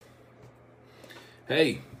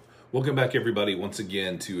Hey, welcome back everybody once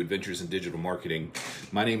again to Adventures in Digital Marketing.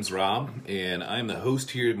 My name's Rob and I'm the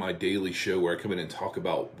host here at my daily show where I come in and talk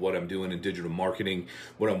about what I'm doing in digital marketing,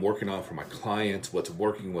 what I'm working on for my clients, what's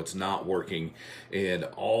working, what's not working, and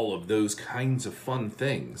all of those kinds of fun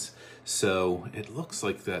things. So it looks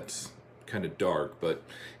like that's kind of dark, but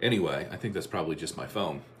anyway, I think that's probably just my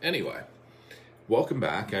phone. Anyway. Welcome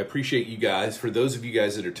back. I appreciate you guys. For those of you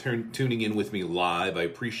guys that are tuning in with me live, I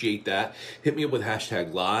appreciate that. Hit me up with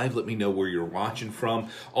hashtag live. Let me know where you're watching from.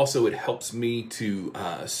 Also, it helps me to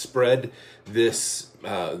spread this,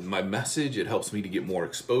 my message. It helps me to get more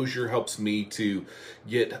exposure, helps me to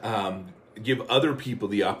get give other people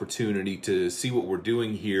the opportunity to see what we're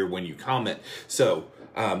doing here when you comment. So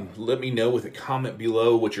let me know with a comment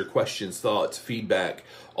below what your questions, thoughts, feedback,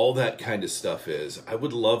 all that kind of stuff is. I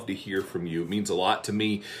would love to hear from you. It means a lot to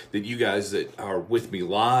me that you guys that are with me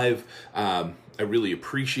live, I really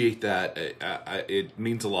appreciate that. It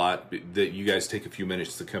means a lot that you guys take a few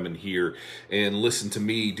minutes to come in here and listen to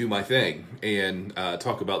me do my thing and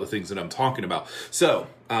talk about the things that I'm talking about. So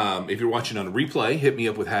if you're watching on a replay, hit me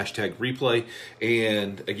up with hashtag replay.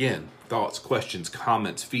 And again, thoughts, questions,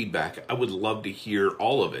 comments, feedback. I would love to hear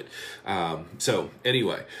all of it. So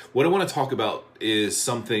anyway, what I want to talk about is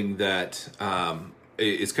something that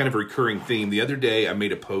is kind of a recurring theme. The other day I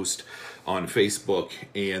made a post on Facebook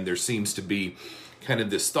and there seems to be kind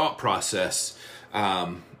of this thought process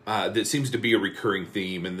that seems to be a recurring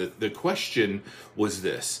theme. And the question was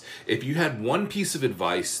this: if you had one piece of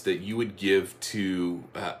advice that you would give to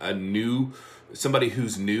somebody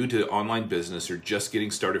who's new to online business or just getting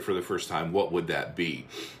started for the first time, what would that be?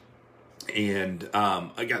 And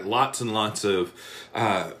I got lots and lots of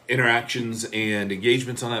interactions and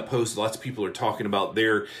engagements on that post. Lots of people are talking about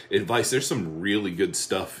their advice. There's some really good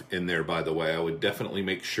stuff in there, by the way. I would definitely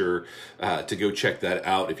make sure to go check that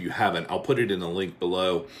out if you haven't. I'll put it in the link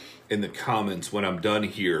below in the comments when I'm done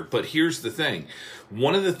here. But here's the thing.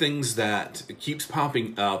 One of the things that keeps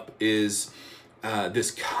popping up is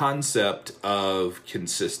this concept of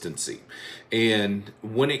consistency. And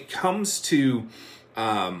when it comes to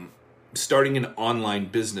starting an online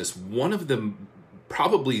business, one of the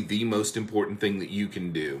probably the most important thing that you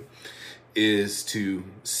can do is to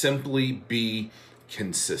simply be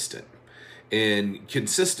consistent. And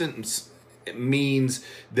consistent means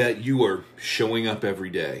that you are showing up every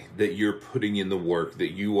day, that you're putting in the work,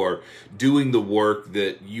 that you are doing the work,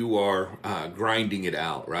 that you are grinding it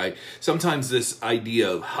out, right? Sometimes this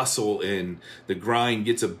idea of hustle and the grind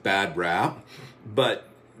gets a bad rap, but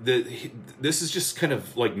this is just kind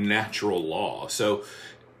of like natural law. So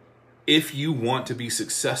if you want to be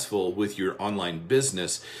successful with your online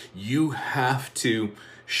business, you have to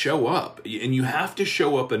show up, and you have to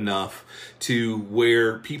show up enough to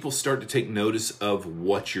where people start to take notice of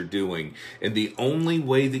what you're doing. And the only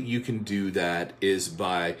way that you can do that is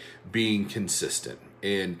by being consistent.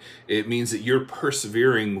 And it means that you're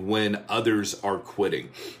persevering when others are quitting.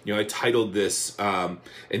 You know, I titled this an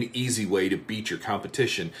easy way to beat your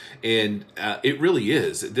competition. And it really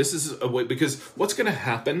is. This is a way, because what's going to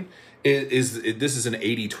happen is this is an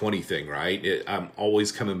 80-20 thing, right? I'm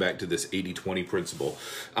always coming back to this 80-20 principle.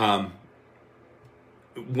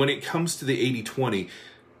 When it comes to the 80-20,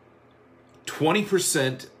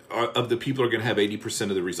 20% of the people are going to have 80%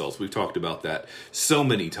 of the results. We've talked about that so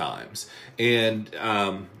many times. And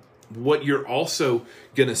what you're also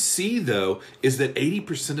going to see, though, is that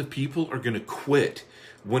 80% of people are going to quit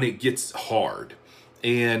when it gets hard.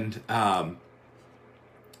 And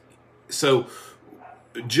so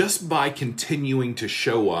just by continuing to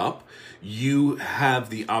show up, you have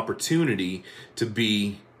the opportunity to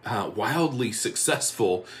be wildly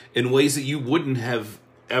successful in ways that you wouldn't have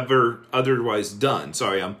ever otherwise done.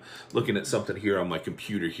 Sorry, I'm looking at something here on my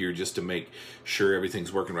computer here just to make sure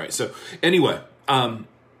everything's working right. So anyway,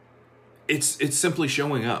 it's simply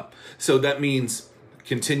showing up. So that means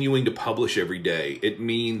continuing to publish every day. It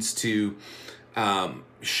means to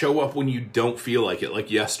show up when you don't feel like it. Like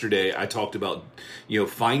yesterday, I talked about,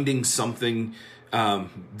 finding something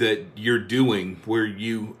that you're doing where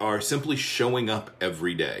you are simply showing up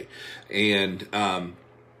every day and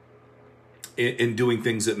doing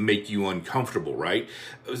things that make you uncomfortable, right?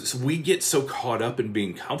 So we get so caught up in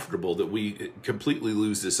being comfortable that we completely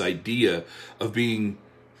lose this idea of being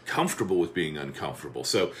comfortable with being uncomfortable.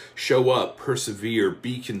 So show up, persevere,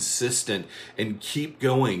 be consistent, and keep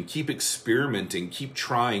going, keep experimenting, keep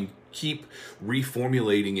trying, keep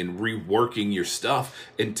reformulating and reworking your stuff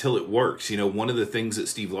until it works. One of the things that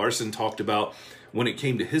Steve Larson talked about when it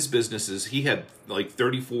came to his businesses, he had like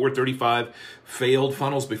 34, 35 failed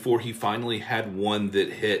funnels before he finally had one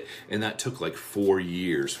that hit. And that took like 4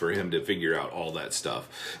 years for him to figure out all that stuff.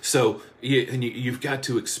 So you've got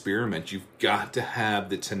to experiment. You've got to have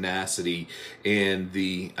the tenacity and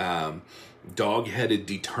the dog-headed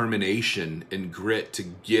determination and grit to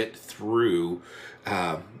get through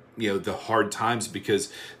the hard times,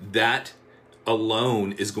 because that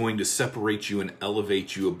alone is going to separate you and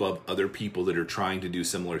elevate you above other people that are trying to do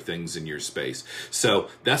similar things in your space. So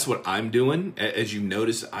that's what I'm doing. As you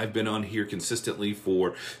notice, I've been on here consistently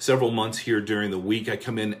for several months here during the week. I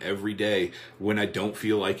come in every day. When I don't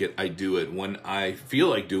feel like it, I do it. When I feel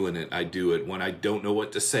like doing it, I do it. When I don't know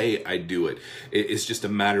what to say, I do it. It's just a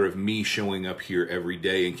matter of me showing up here every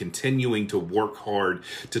day and continuing to work hard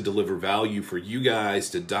to deliver value for you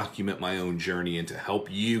guys, to document my own journey, and to help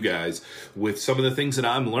you guys with some of the things that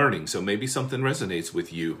I'm learning. So maybe something resonates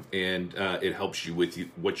with you and it helps you with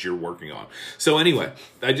what you're working on. So anyway,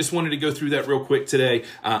 I just wanted to go through that real quick today.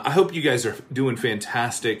 I hope you guys are doing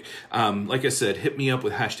fantastic. Like I said, hit me up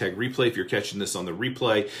with #replay if you're catching this on the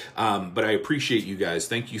replay. But I appreciate you guys.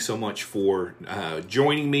 Thank you so much for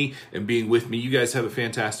joining me and being with me. You guys have a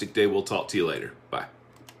fantastic day. We'll talk to you later. Bye.